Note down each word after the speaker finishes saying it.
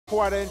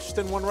quite an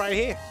interesting one right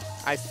here.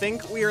 I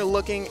think we are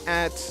looking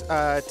at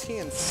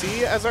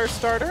TNC as our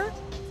starter.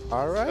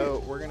 All right.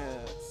 So we're going to...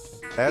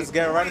 Let's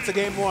get right into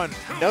game one.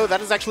 No,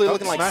 that is actually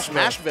looking like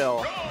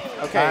Smashville.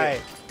 Smashville. Okay.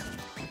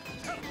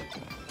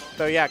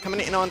 So yeah,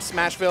 coming in on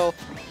Smashville,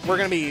 we're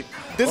going to be...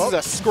 This is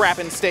a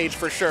scrapping stage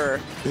for sure.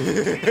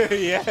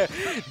 Yeah,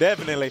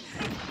 definitely.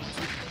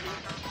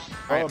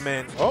 Right. Oh,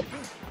 man. Oh.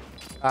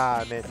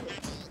 Ah, man.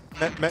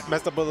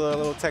 Messed up with a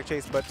little tech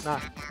chase, but nah.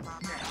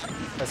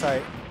 That's all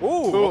right.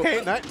 Ooh,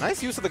 okay.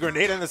 Nice use of the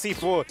grenade and the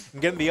C4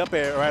 and getting the up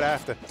air right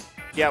after.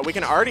 Yeah, we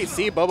can already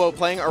see Bobo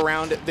playing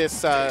around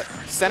this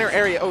center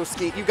area. Oh,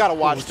 Skeet, you got to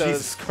watch those.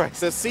 Jesus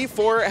Christ. The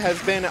C4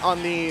 has been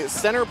on the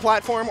center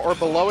platform or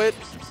below it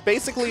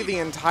basically the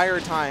entire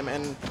time,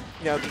 and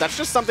you know that's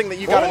just something that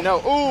you got to know.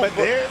 Ooh, but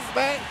there's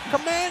that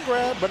command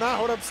grab, but now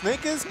hold up,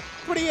 Snake is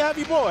pretty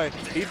heavy boy.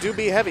 He do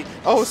be heavy.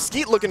 Oh,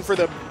 Skeet looking for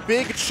the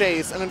big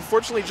chase, and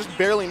unfortunately just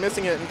barely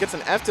missing it and gets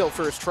an F-tilt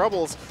for his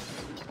troubles.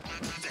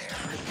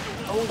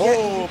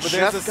 Oh, but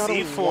there's a gotta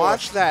C4.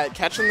 Watch that,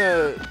 catching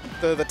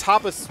the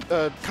top of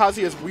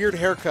Kazuya's weird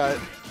haircut.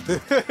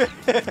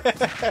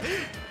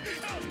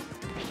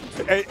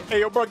 Hey,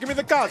 yo, bro, give me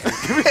the Kazu.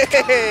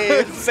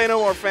 Hey, say no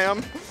more,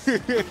 fam.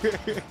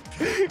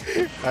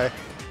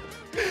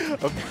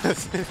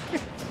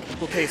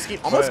 Okay,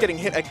 Skeet almost getting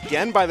hit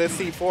again by this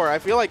C4. I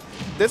feel like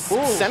this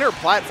center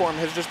platform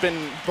has just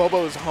been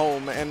Bobo's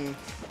home, and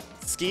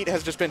Skeet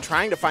has just been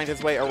trying to find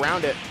his way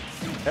around it.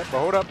 Yep,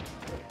 hold up.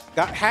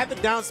 Had the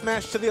down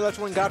smash to the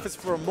electrical and got this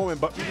for a moment,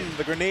 but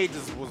the grenade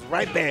just was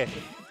right there.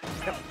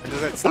 Yep.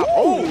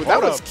 Oh, that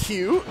was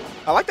cute.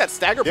 I like that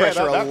stagger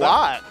pressure a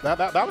lot.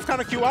 That was kind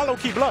of cute. I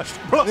low-key blushed.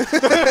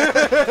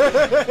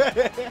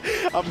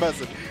 I'm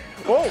messing.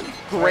 Oh,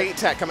 great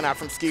tech coming out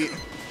from Skeet.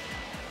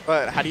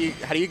 But how do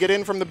you get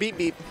in from the beep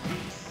beep?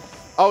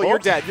 Oh, you're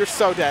dead. You're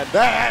so dead.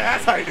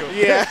 That's how you do it.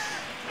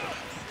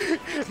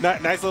 Yeah.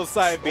 Nice little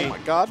side beat. Oh my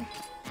God.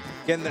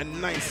 Getting a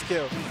nice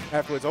kill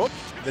afterwards. Oh,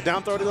 the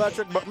down throw to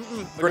electric, but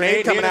the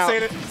grenade coming out.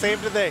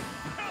 Save the day.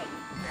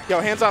 Yo,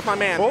 hands off my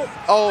man.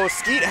 Oh,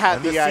 Skeet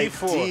had the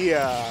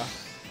idea.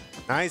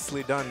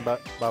 Nicely done by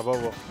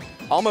Bobo.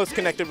 Almost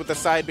connected with the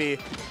side B,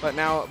 but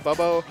now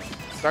Bobo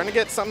starting to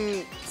get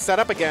something set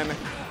up again.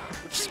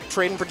 Just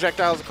trading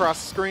projectiles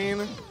across the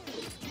screen.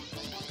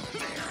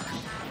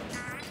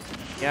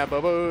 Yeah,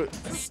 Bobo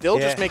still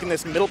just making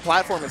this middle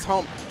platform his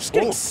home. Just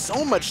getting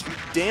so much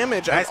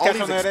damage on all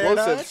these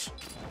explosives.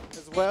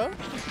 As well.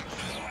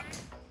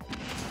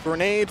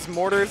 Grenades,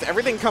 mortars,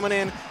 everything coming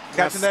in.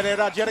 Catching that air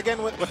dodge yet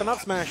again with an up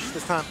smash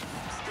this time.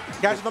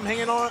 Catching them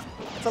hanging on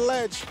the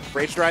ledge.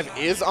 Rage Drive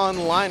is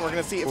online. We're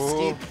going to see if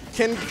Skeet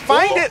can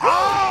find it.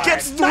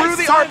 Gets through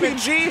the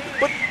RPG,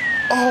 but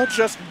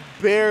just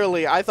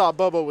barely. I thought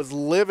Bobo was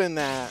living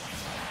that.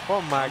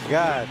 Oh my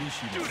God.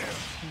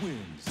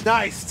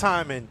 Nice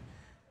timing.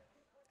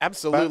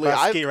 Absolutely.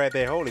 Skeet right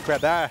there. Holy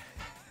crap. That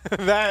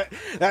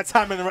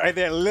timing right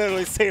there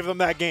literally saved them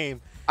that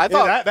game. I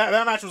thought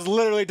that match was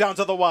literally down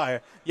to the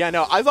wire. Yeah,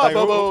 no, I thought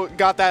Bobo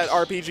got that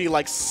RPG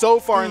like so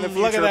far in the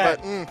future, look at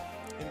that. But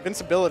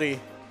invincibility.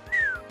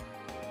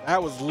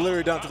 That was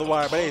literally down to the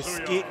wire. But hey,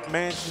 Skeet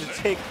managed to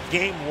take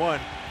game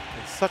one.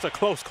 It's such a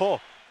close call.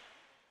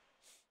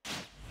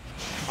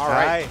 All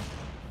right.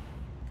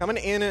 Coming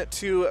in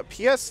to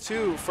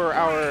PS2 for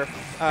our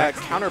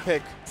counter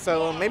pick.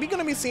 So maybe going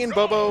to be seeing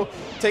Bobo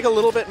take a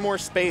little bit more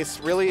space,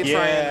 really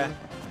try and...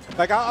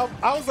 Like, I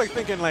was like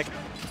thinking like,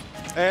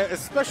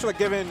 especially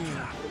given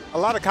a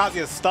lot of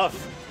Kazuya's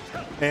stuff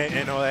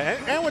and all that,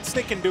 and what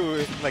Snake can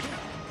do, like,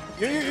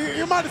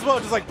 you might as well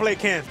just like play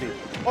Candy.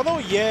 Although,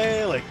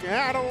 like,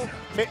 I don't,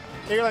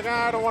 you're like,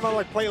 I don't want to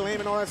like play lame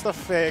and all that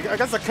stuff. I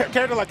guess a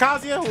character like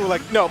Kazuya who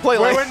like play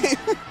lame,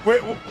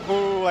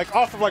 who like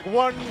off of like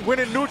one win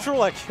in neutral,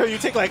 like you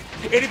take like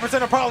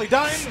 80% of probably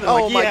dying.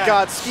 Oh my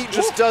God, Skeet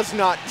just does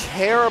not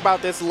care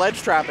about this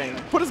ledge trapping.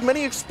 Put as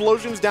many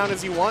explosions down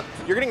as you want.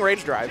 You're getting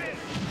Rage Drive.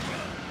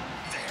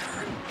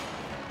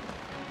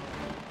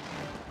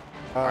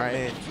 All right.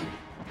 Man.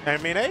 I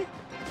mean, hey,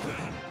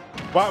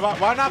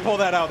 why not pull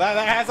that out? That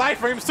has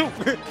iframes too.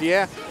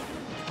 Yeah.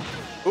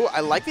 Ooh,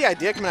 I like the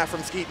idea coming out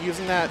from Skeet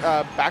using that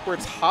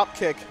backwards hop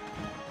kick.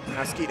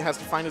 Now Skeet has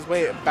to find his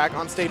way back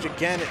on stage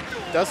again. It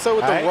does so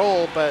with the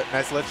roll, but...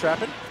 Nice ledge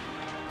trapping.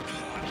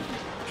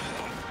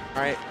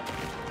 All right.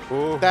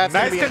 Ooh, that's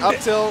going to be an up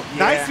tilt.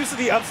 Nice use of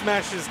the up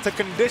smashes to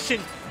condition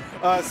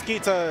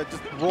Skeet to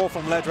just roll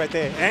from ledge right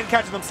there and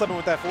catching them slipping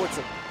with that forward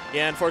tilt.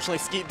 Yeah, unfortunately,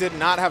 Skeet did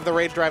not have the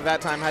Rage Drive that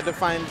time. Had to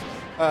find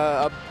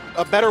a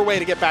better way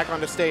to get back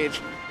onto stage.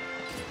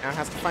 Now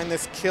has to find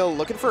this kill,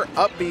 looking for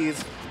up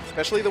Bs,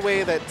 especially the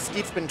way that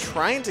Skeet's been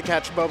trying to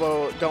catch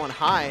Bobo going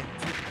high.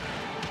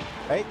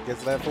 Hey,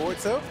 gets that forward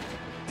tilt.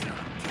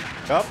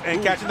 Up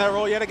and catching that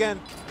roll yet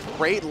again.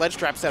 Great ledge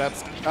trap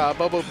setups.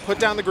 Bobo put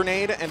down the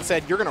grenade and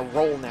said, "You're gonna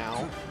roll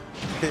now."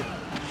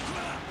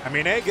 I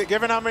mean, hey,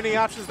 given how many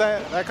options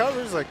that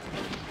covers, like,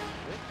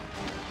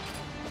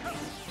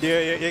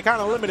 you're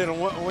kind of limited on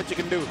what you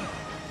can do.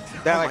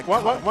 That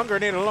one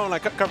grenade alone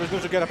like covers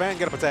neutral get up and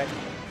get up attack.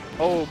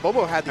 Oh,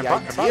 Bobo had the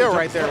idea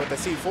right there with the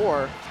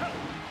C4.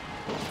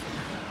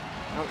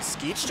 Now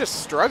Skeet's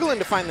just struggling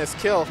to find this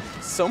kill.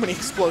 So many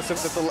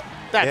explosives at the...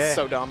 That's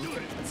so dumb.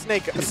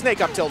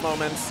 Snake up tilt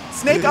moments.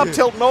 Snake up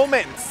tilt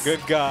moments!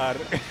 Good God.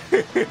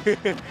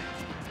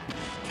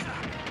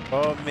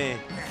 Oh, man.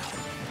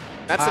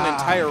 That's an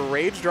entire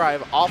rage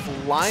drive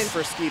offline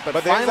for Skeet, but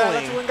there's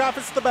finally... that got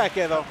fits the back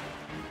air, though.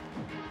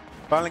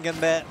 Finally getting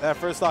that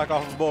first stock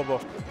off of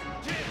Bobo.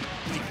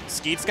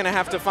 Skeet's going to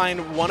have to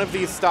find one of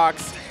these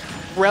stocks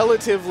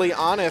relatively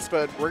honest,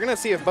 but we're going to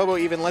see if Bobo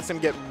even lets him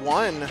get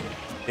one.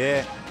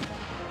 Yeah.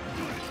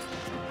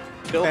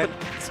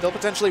 Still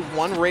potentially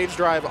one rage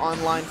drive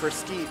online for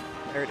Skeet.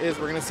 There it is.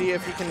 We're going to see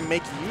if he can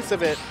make use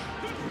of it.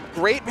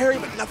 Great parry,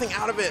 but nothing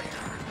out of it.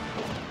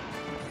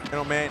 You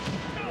know, man,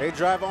 rage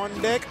drive on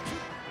deck.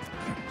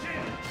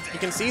 You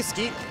can see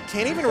Skeet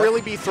can't even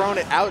really be throwing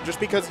it out just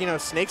because, you know,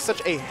 Snake's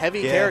such a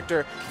heavy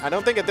character. I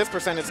don't think at this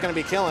percent it's going to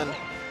be killing.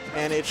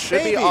 And it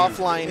should be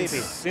offline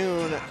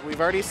soon. We've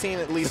already seen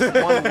at least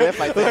one whip,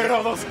 I think. Look at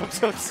all those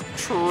jumps.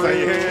 True. So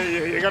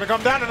you're going to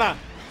come down or not?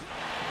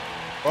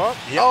 Oh,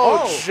 yeah.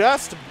 Oh,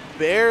 just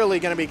barely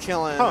going to be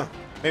killing. Huh.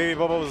 Maybe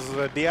Bobo's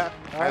DI.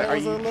 Are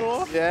you a little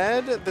off?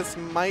 dead? This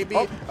might be.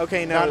 Oh.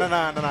 Okay, no.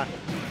 No.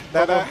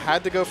 Bobo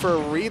had to go for a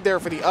read there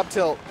for the up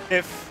tilt.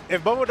 If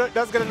Bobo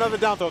does get another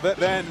down throw,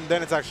 then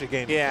it's actually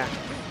game. Yeah.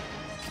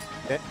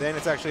 Then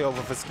it's actually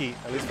over for Skeet,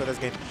 at least for this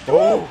game.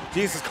 Oh,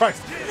 Jesus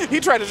Christ.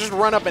 He tried to just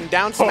run up and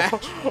down smash.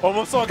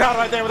 Almost saw a guy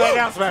right there with that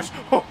down smash.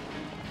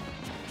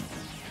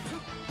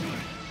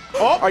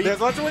 There's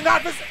Lunch Wing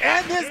Office,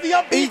 and there's the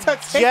up B to take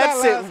gets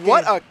that it.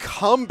 What a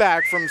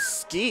comeback from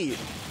Skeet.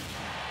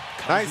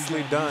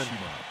 Nicely done.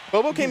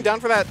 Bobo came down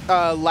for that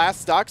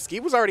last stock.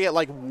 Skeet was already at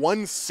like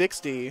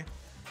 160.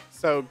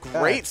 So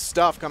great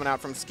stuff coming out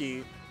from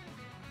Skeet.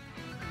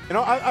 You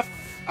know,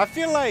 I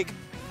feel like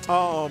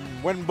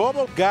when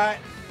Bobo got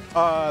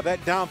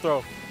that down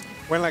throw,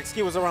 when like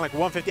Skeet was around like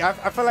 150,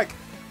 I feel like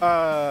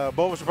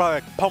Bobo should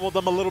probably like pummel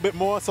them a little bit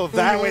more, so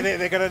that way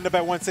they're gonna end up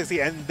at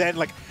 160 and then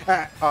like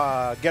get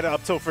it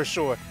up tilt for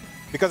sure.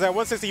 Because at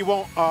 160 you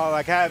won't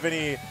like have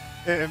any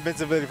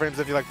invincibility frames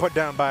if you like put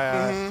down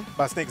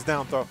by Snake's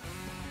down throw.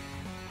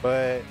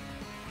 But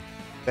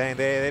dang,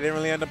 they didn't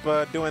really end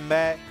up doing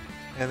that,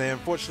 and they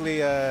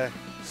unfortunately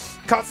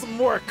caught some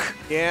work.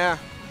 Yeah,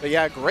 but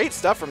yeah, great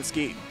stuff from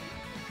Skeet.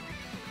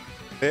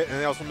 And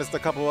they also missed a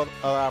couple of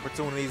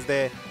opportunities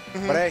there.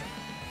 But hey,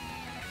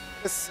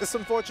 it's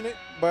unfortunate.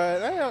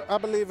 But I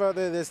believe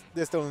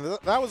they're still in.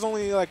 That was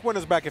only like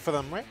winners bracket for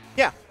them, right?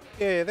 Yeah.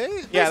 Yeah,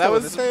 that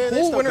was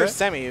full winners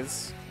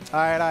semis. All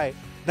right.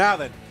 Now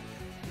then,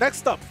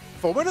 next up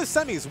for winners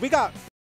semis, we got